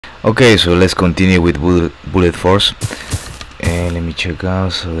Okay, so let's continue with bullet force, and let me check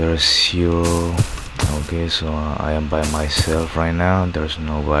out. So there's 0. Okay, so I am by myself right now, there's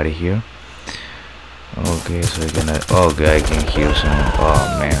nobody here. Okay, so I can hear some.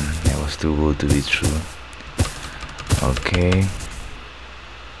 Oh man, that was too good to be true. Okay,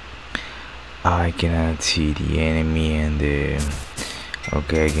 I cannot see the enemy and the.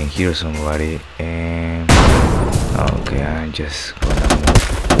 Okay, I can hear somebody, and okay, I'm just gonna move.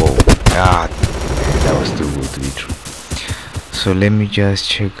 Whoa, God, man, that was too good to be true. So let me just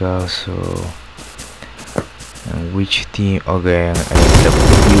check out. So which team? Okay, the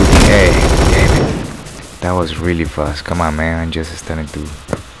blue team. Hey, damn it, that was really fast. Come on, man, I'm just starting to.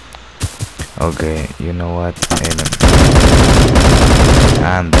 Okay, you know what?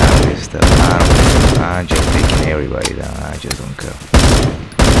 I'm done with stuff. I'm just taking everybody down. I just don't care.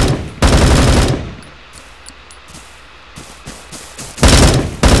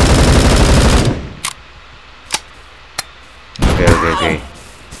 Okay.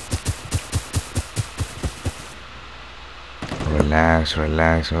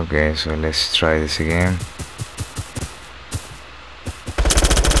 Relax. Okay, so let's try this again.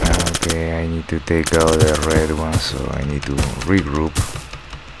 Okay, I need to take out the red one, so I need to regroup.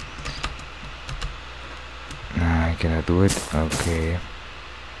 I cannot do it. Okay,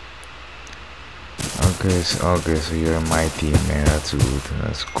 so you're my team, man. That's good.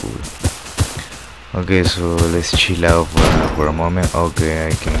 That's cool. Okay, so let's chill out for a moment. Okay,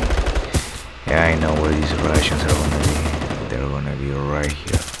 I can. Yeah, I know where these Russians are gonna be. They're gonna be right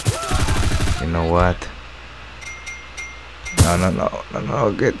here. You know what?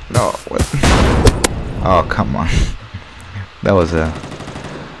 No, get no. What? Oh, come on. That was a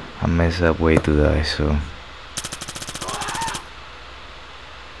messed up way to die. So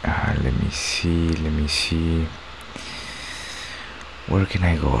let me see. Where can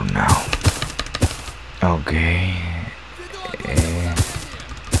I go now? Okay.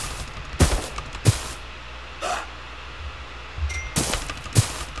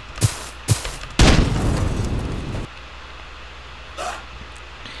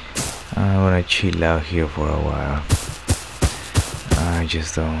 I'm gonna chill out here for a while. I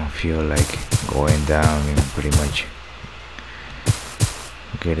just don't feel like going down and pretty much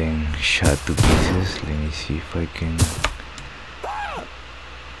getting shot to pieces. Let me see if I can.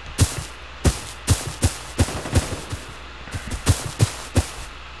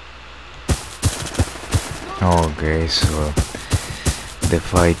 Okay, so the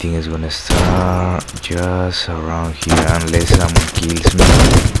fighting is gonna start just around here unless someone kills me.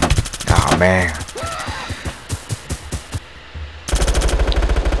 Oh man.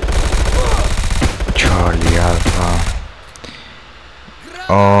 Charlie Alpha.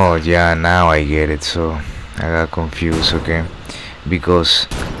 Oh yeah, now I get it. So I got confused, okay, because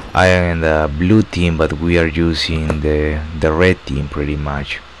I am in the blue team but we are using the red team pretty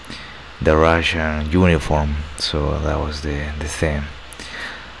much, the Russian uniform. So that was the thing.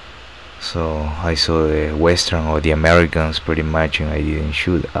 So I saw the Western or the Americans pretty much and I didn't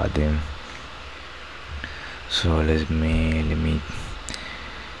shoot at them. So let's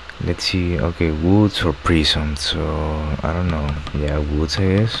see. Okay, woods or prison. So I don't know. Yeah, woods, I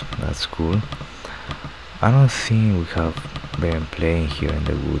guess. That's cool. I don't think we have been playing here in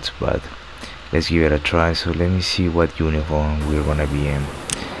the woods, but let's give it a try. So let me see what uniform we're gonna be in.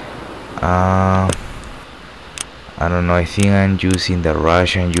 I don't know, I think I'm using the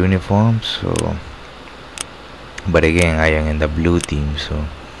Russian uniform, so but again I am in the blue team, so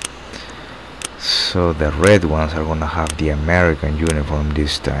the red ones are gonna have the American uniform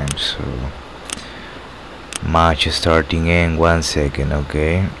this time. So match starting in 1 second.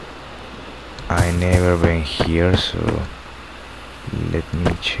 Okay, I never been here, so let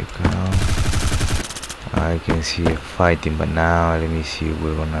me check out. I can see a fighting, but now let me see,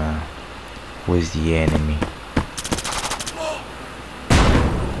 we're gonna, where's the enemy?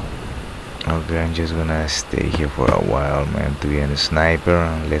 Okay, I'm just gonna stay here for a while, man, to be a sniper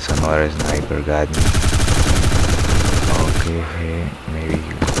unless another sniper got me. Okay, hey, maybe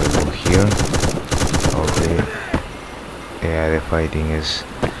we'll go here. Okay, yeah, the fighting is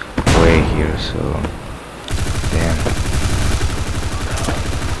way here, so damn.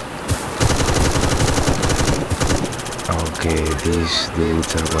 Okay, these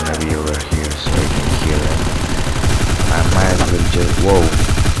dudes are gonna be over here, so I can hear them. I might as well just, whoa.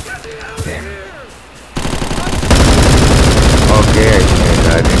 Damn. Okay, I think I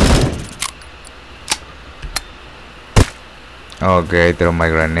got him. Okay, I throw my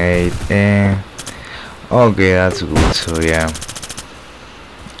grenade and okay, that's good. So yeah,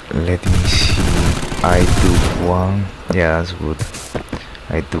 let me see. I took one. Yeah, that's good.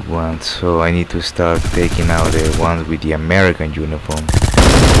 I took one, so I need to start taking out the ones with the American uniform.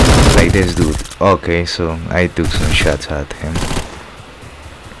 Like this dude. Okay, so I took some shots at him.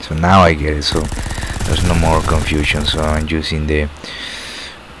 So now I get it, so there's no more confusion. So I'm using the,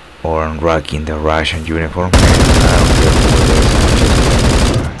 or I'm rocking the Russian uniform. I don't care who it is, I'm just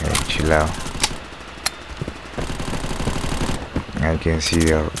okay, chill out. I can see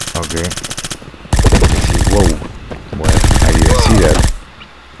there, okay. I can see, whoa, well, I didn't see that.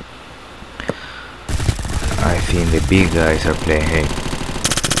 I think the big guys are playing, hey.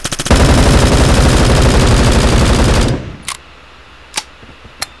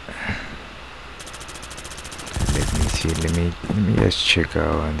 Let me just check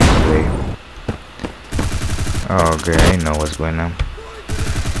out this way. Oh, okay, I know what's going on.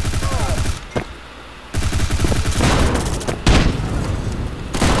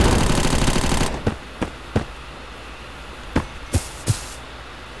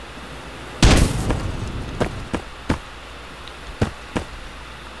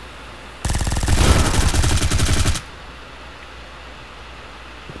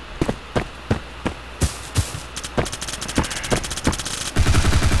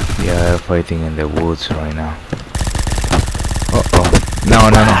 They're fighting in the woods right now. No.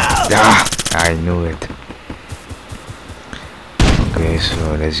 Ah, I knew it. Okay,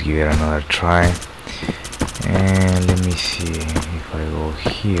 so let's give it another try. And let me see if I go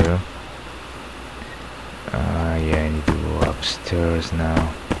here. Yeah, I need to go upstairs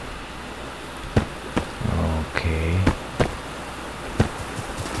now. Okay.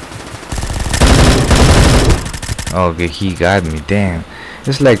 Okay, he got me, damn.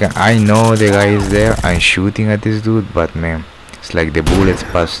 It's like I know the guy is there, I'm shooting at this dude, but man, it's like the bullets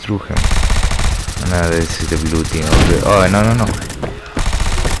pass through him. No, this is the blue team. Okay. Oh, no.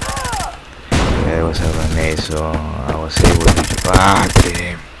 Yeah, it was a grenade, so I was able to... Ah,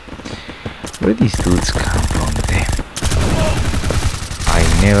 damn. Where these dudes come from, damn. I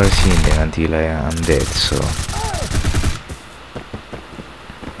never seen them until I am dead, so...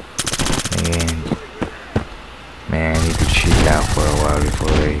 Man, I need to chill out for a while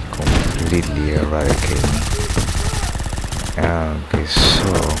before they completely eradicate me. Okay, so...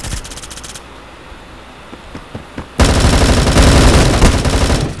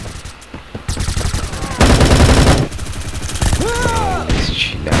 Okay, let's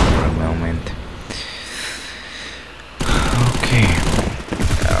chill out for a moment. Okay.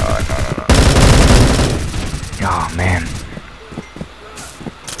 Oh, no. Oh, man.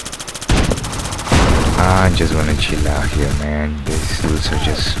 I'm just gonna chill out here, man. These dudes are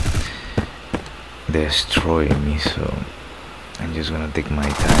just destroying me, so I'm just gonna take my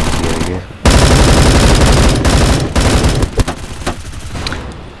time here, I guess.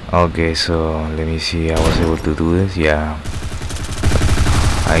 Okay, so let me see. I was able to do this. Yeah,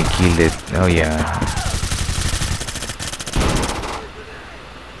 I killed it. Oh yeah.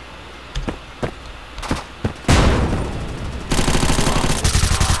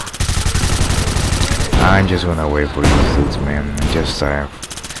 I'm just gonna wait for these dudes, man. I'm just tired.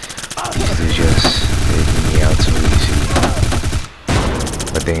 These dudes just taking me out so easy.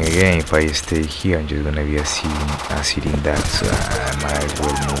 But then again, if I stay here, I'm just gonna be a sitting duck, so I might as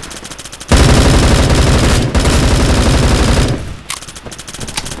well move.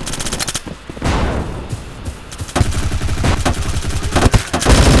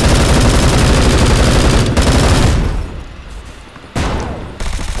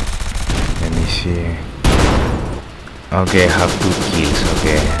 Let me see. Okay, I have 2 kills.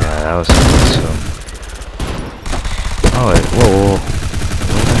 Okay, that was good. So, oh, whoa.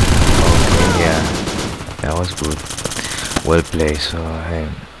 Okay, yeah, that was good. Well played. So, hey,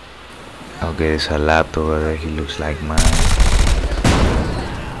 okay, there's a laptop over there. He looks like mine.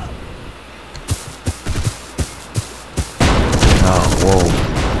 Oh,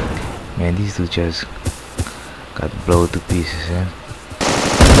 whoa, man, these two just got blown to pieces, eh?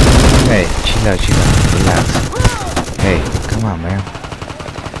 Hey, chill out, relax. Hey, come on, man.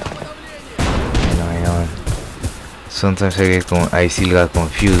 I know. Sometimes I still got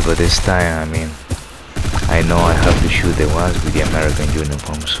confused, but this time, I mean, I know I have to shoot the ones with the American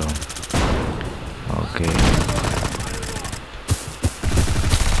uniform, so... Okay.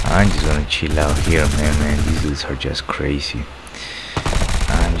 I'm just gonna chill out here, man. These dudes are just crazy.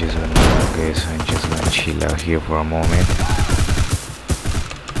 I'm just gonna chill out here for a moment.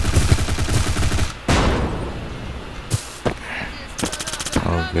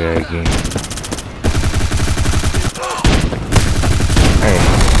 Okay, again. Hey.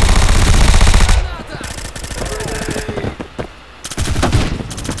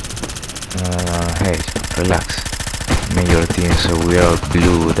 Hey, relax. Man, your team, so we are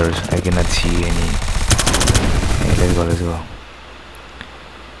blue. I cannot see any. Hey, let's go, let's go.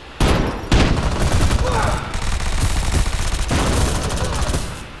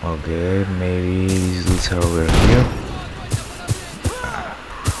 Okay, maybe these dudes are over here.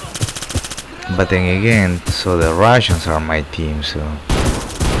 But then again, so the Russians are my team, so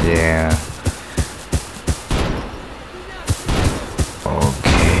yeah.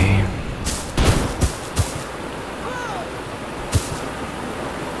 Okay.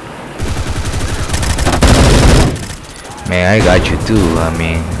 Man, I got you too. I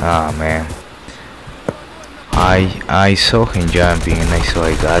mean, ah man. I saw him jumping and I saw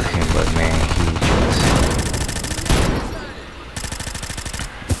I got him, but man, he just.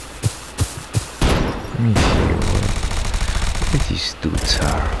 Let me see what these dudes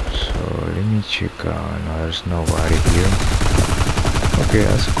are. So let me check out. No, there's nobody here. Okay,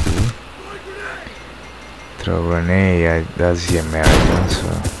 that's cool. Throw grenade. Yeah, that's the American. So.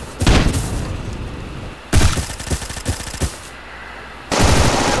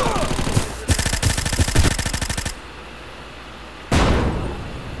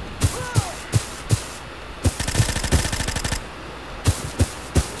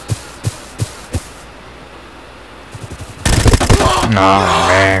 Oh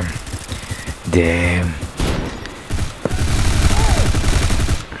man, damn.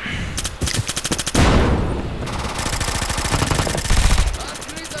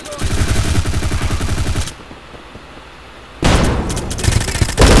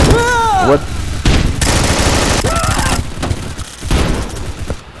 What?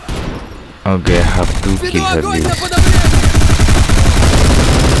 Okay, I have 2 kills at least.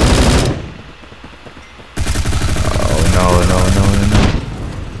 Oh no.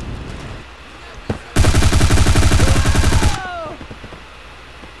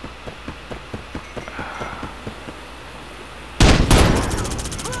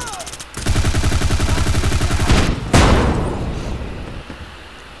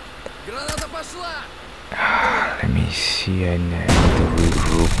 Let me see, I need to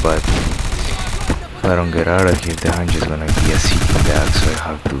regroup, but if I don't get out of here, then I'm just gonna be a sitting duck, so I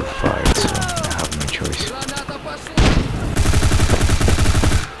have to fight, so I have no choice.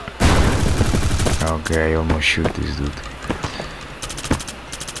 Okay, I almost shoot this dude.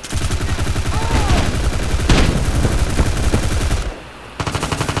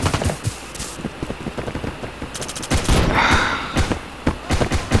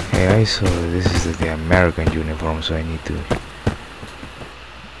 Hey, I saw this is the American uniform, so I need to.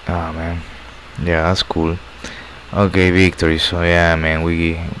 Ah man, yeah, that's cool. Okay, victory. So yeah, man,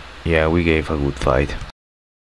 we gave a good fight.